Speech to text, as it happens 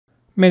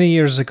Many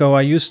years ago,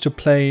 I used to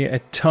play a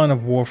ton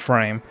of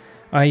Warframe.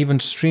 I even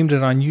streamed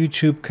it on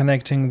YouTube,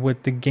 connecting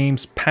with the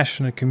game's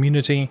passionate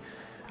community.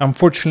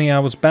 Unfortunately, I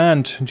was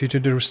banned due to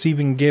the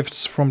receiving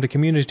gifts from the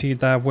community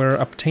that were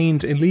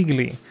obtained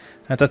illegally.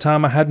 At the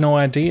time, I had no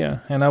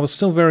idea, and I was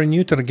still very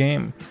new to the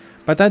game.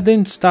 But that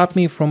didn't stop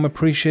me from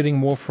appreciating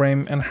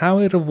Warframe and how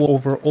it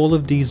evolved over all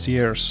of these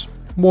years.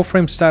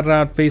 Warframe started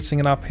out facing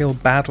an uphill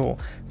battle,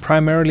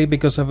 primarily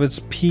because of its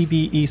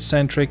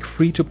PvE-centric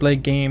free-to-play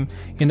game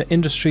in an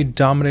industry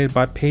dominated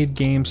by paid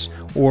games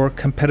or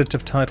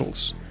competitive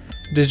titles.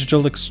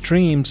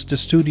 ZDEyE, the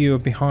studio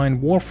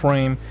behind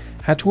Warframe,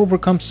 had to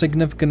overcome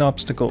significant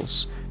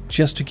obstacles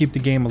just to keep the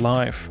game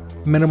alive.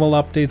 Minimal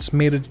updates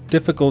made it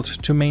difficult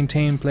to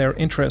maintain player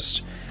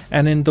interest,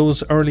 and in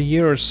those early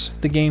years,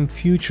 the game's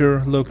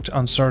future looked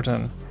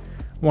uncertain.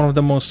 One of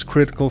the most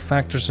critical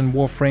factors in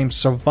Warframe's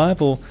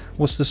survival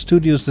was the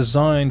studio's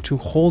design to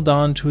hold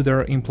on to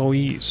their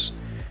employees.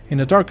 In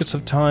the darkest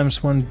of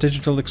times, when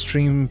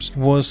ZDEyE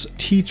was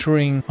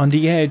teetering on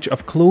the edge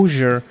of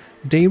closure,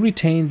 they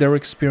retained their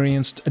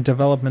experienced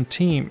development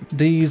team.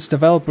 These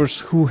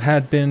developers, who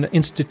had been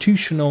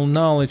institutional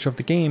knowledge of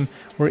the game,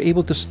 were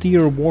able to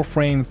steer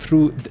Warframe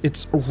through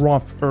its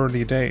rough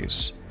early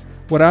days.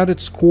 Without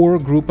its core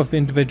group of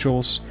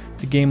individuals,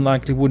 the game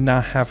likely would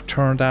not have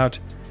turned out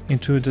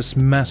into this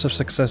massive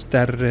success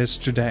that it is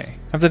today.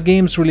 After the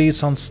game's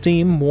release on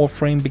Steam,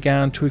 Warframe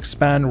began to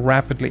expand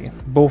rapidly,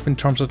 both in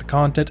terms of the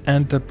content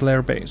and the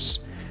player base.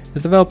 The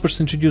developers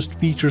introduced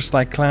features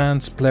like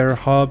clans, player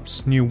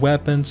hubs, new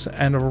weapons,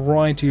 and a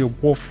variety of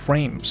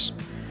Warframes.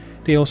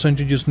 They also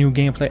introduced new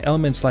gameplay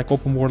elements like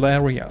open world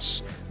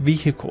areas,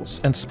 vehicles,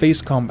 and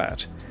space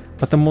combat.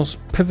 But the most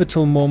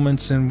pivotal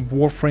moments in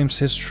Warframe's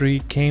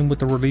history came with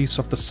the release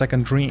of the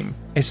Second Dream,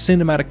 a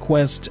cinematic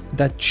quest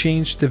that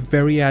changed the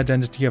very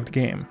identity of the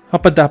game.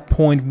 Up at that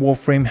point,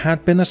 Warframe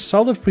had been a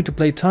solid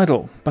free-to-play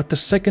title, but the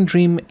Second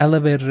Dream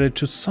elevated it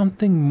to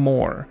something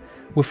more.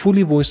 With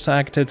fully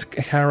voice-acted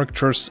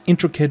characters,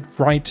 intricate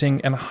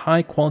writing, and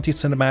high-quality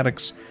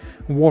cinematics,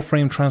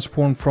 Warframe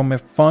transformed from a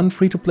fun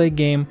free-to-play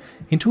game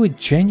into a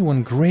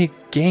genuine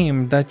great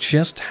game that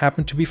just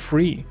happened to be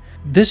free.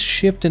 This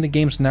shift in the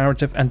game's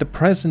narrative and the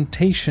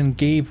presentation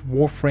gave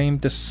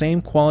Warframe the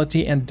same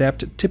quality and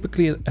depth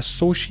typically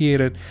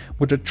associated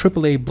with the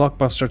AAA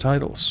blockbuster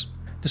titles.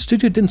 The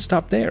studio didn't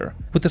stop there.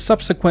 With the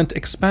subsequent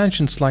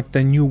expansions like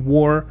the New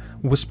War,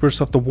 Whispers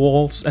of the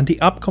Walls, and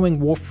the upcoming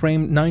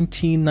Warframe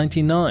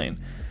 1999,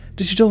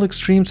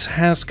 ZDEyE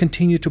has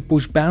continued to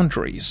push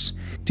boundaries.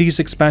 These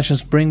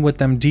expansions bring with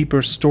them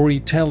deeper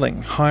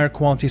storytelling, higher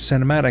quality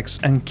cinematics,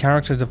 and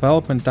character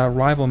development that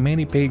rival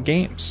many paid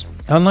games.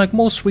 Unlike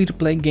most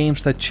free-to-play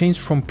games that change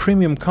from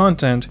premium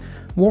content,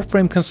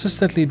 Warframe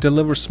consistently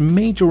delivers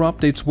major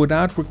updates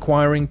without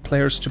requiring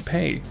players to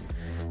pay.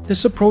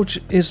 This approach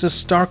is a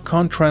stark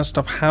contrast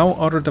of how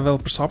other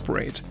developers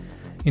operate.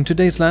 In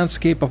today's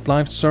landscape of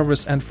live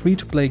service and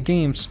free-to-play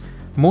games,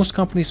 most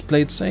companies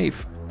play it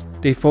safe.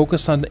 They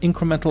focus on the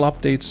incremental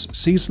updates,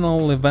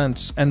 seasonal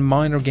events, and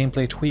minor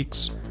gameplay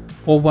tweaks,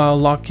 all while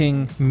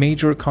locking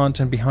major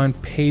content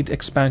behind paid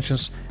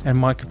expansions and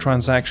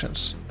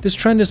microtransactions. This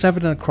trend is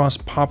evident across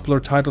popular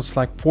titles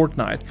like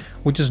Fortnite,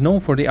 which is known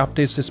for the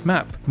updates its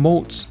map,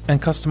 modes,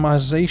 and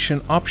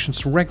customization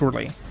options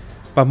regularly.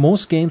 But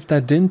most games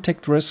that didn't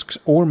take risks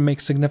or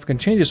make significant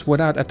changes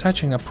without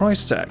attaching a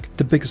price tag.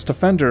 The biggest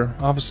offender,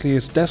 obviously,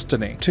 is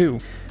Destiny 2.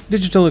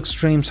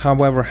 ZDEyE,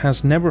 however,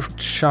 has never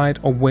shied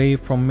away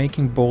from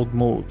making bold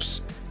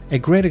moves. A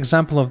great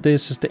example of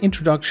this is the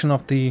introduction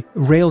of the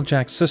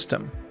Railjack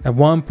system, at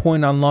one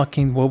point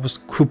unlocking what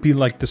could be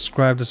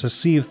described as a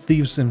Sea of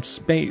Thieves in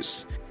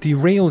space. The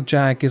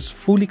Railjack is a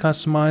fully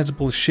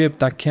customizable ship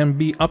that can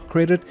be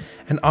upgraded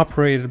and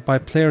operated by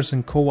players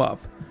in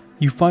co-op.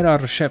 You fight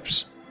other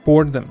ships,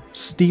 board them,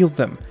 steal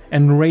them,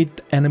 and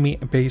raid enemy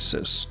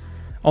bases.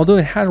 Although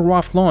it had a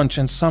rough launch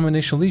and some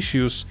initial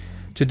issues,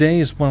 today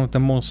is one of the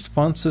most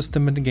fun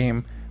systems in the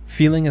game,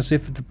 feeling as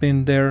if it had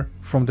been there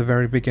from the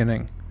very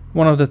beginning.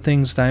 One of the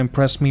things that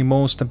impressed me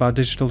most about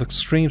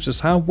ZDEyE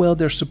is how well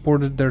they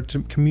supported their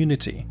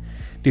community.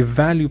 They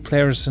value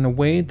players in a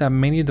way that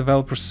many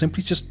developers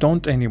simply just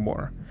don't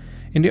anymore.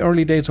 In the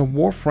early days of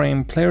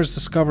Warframe, players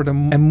discovered a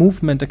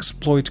movement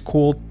exploit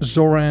called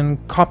Zoran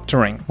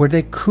Coptering, where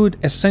they could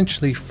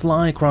essentially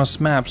fly across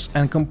maps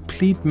and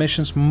complete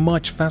missions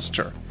much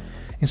faster.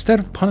 Instead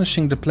of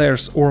punishing the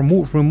players or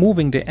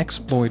removing the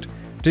exploit,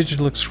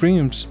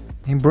 ZDEyE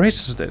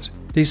embraces it.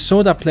 They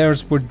saw that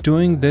players were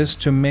doing this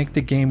to make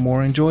the game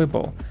more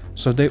enjoyable,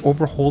 so they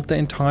overhauled the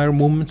entire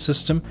movement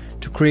system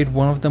to create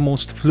one of the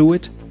most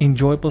fluid,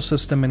 enjoyable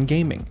systems in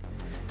gaming.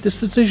 This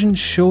decision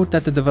showed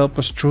that the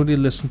developers truly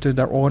listened to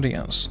their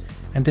audience,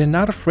 and they're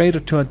not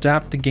afraid to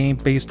adapt the game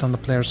based on the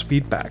players'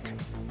 feedback.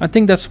 I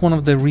think that's one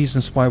of the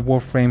reasons why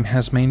Warframe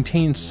has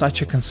maintained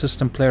such a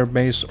consistent player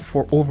base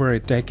for over a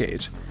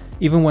decade.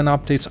 Even when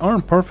updates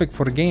aren't perfect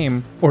for the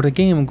game, or the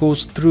game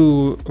goes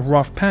through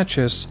rough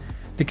patches,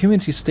 the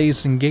community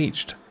stays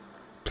engaged.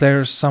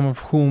 Players, some of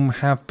whom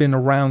have been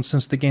around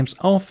since the game's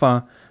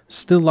alpha,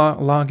 still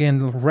log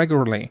in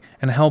regularly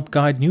and help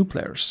guide new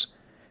players.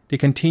 They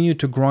continue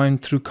to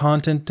grind through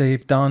content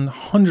they've done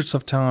hundreds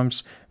of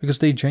times because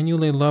they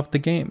genuinely love the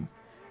game.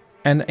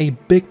 And a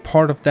big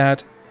part of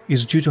that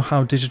is due to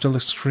how Digital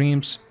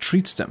Extremes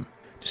treats them.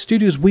 The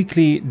studio's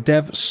weekly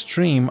dev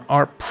stream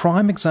are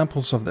prime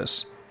examples of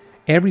this.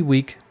 Every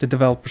week, the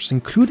developers,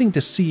 including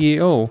the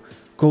CEO,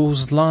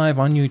 goes live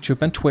on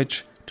YouTube and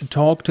Twitch to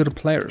talk to the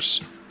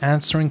players,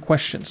 answering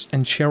questions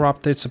and share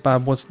updates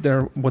about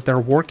what they're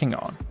working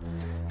on.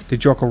 They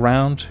joke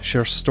around,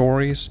 share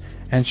stories,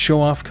 and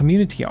show off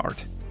community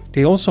art.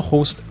 They also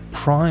host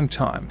Prime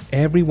Time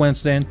every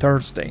Wednesday and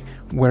Thursday,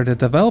 where the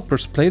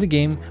developers play the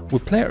game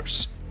with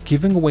players,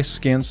 giving away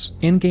skins,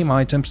 in-game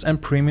items,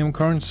 and premium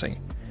currency.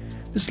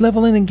 This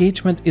level of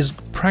engagement is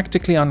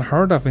practically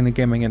unheard of in the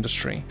gaming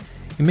industry.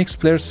 It makes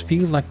players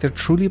feel like they're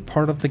truly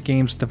part of the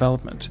game's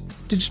development.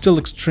 Digital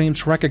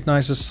Extremes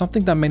recognizes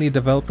something that many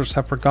developers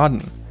have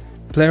forgotten.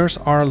 Players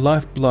are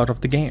lifeblood of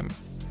the game.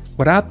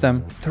 Without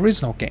them, there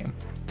is no game.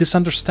 This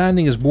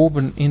understanding is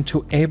woven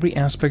into every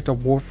aspect of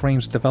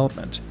Warframe's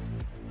development,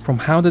 from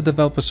how the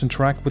developers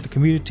interact with the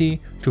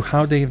community to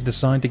how they have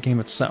designed the game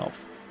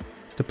itself.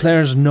 The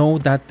players know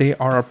that they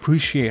are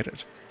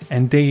appreciated,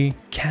 and they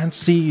can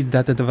see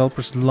that the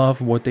developers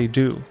love what they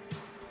do.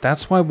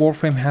 That's why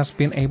Warframe has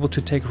been able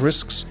to take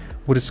risks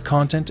with its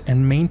content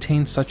and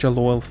maintain such a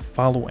loyal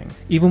following.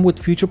 Even with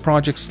future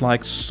projects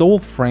like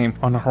Soulframe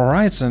on the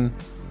horizon,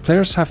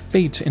 players have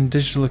faith in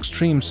Digital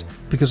Extremes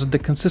because of the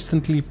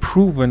consistently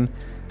proven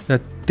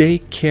that they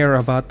care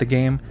about the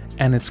game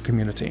and its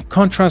community.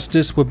 Contrast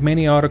this with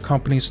many other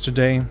companies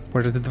today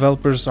where the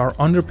developers are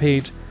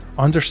underpaid,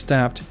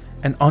 understaffed,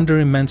 and under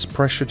immense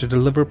pressure to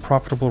deliver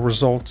profitable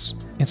results.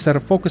 Instead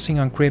of focusing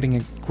on creating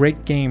a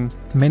great game,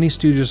 many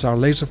studios are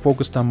laser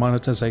focused on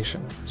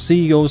monetization.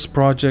 CEOs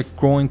project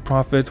growing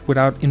profit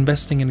without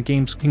investing in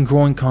games in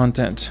growing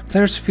content.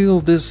 Players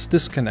feel this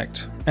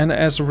disconnect, and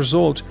as a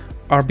result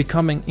are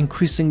becoming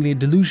increasingly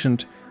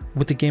disillusioned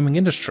with the gaming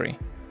industry.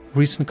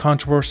 Recent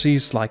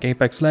controversies like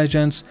Apex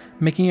Legends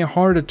making it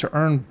harder to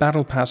earn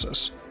battle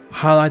passes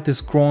highlight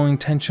this growing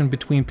tension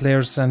between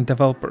players and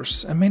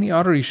developers, and many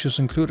other issues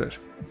included.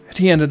 At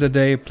the end of the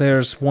day,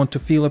 players want to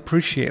feel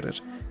appreciated.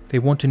 They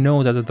want to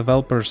know that the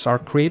developers are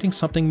creating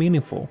something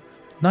meaningful,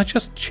 not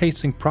just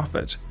chasing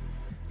profit.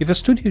 If a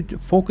studio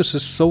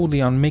focuses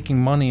solely on making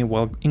money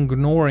while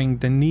ignoring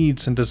the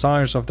needs and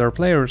desires of their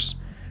players,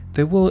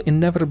 they will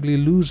inevitably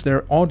lose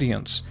their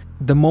audience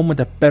the moment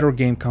a better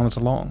game comes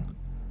along.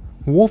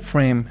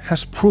 Warframe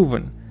has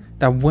proven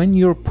that when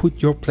you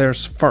put your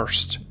players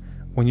first,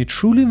 when you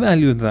truly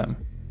value them,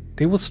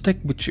 they will stick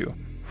with you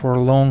for a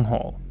long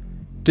haul.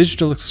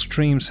 Digital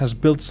Extremes has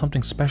built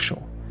something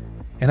special,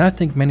 and I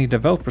think many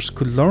developers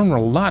could learn a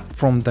lot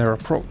from their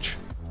approach.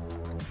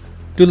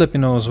 Do let me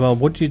know as well,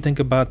 what do you think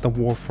about the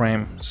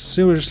Warframe?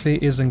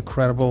 Seriously is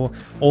incredible,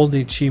 all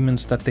the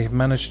achievements that they've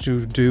managed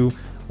to do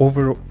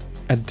over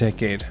a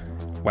decade.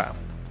 Wow.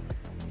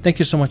 Thank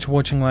you so much for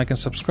watching, like and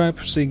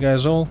subscribe. See you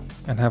guys all,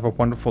 and have a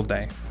wonderful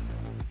day.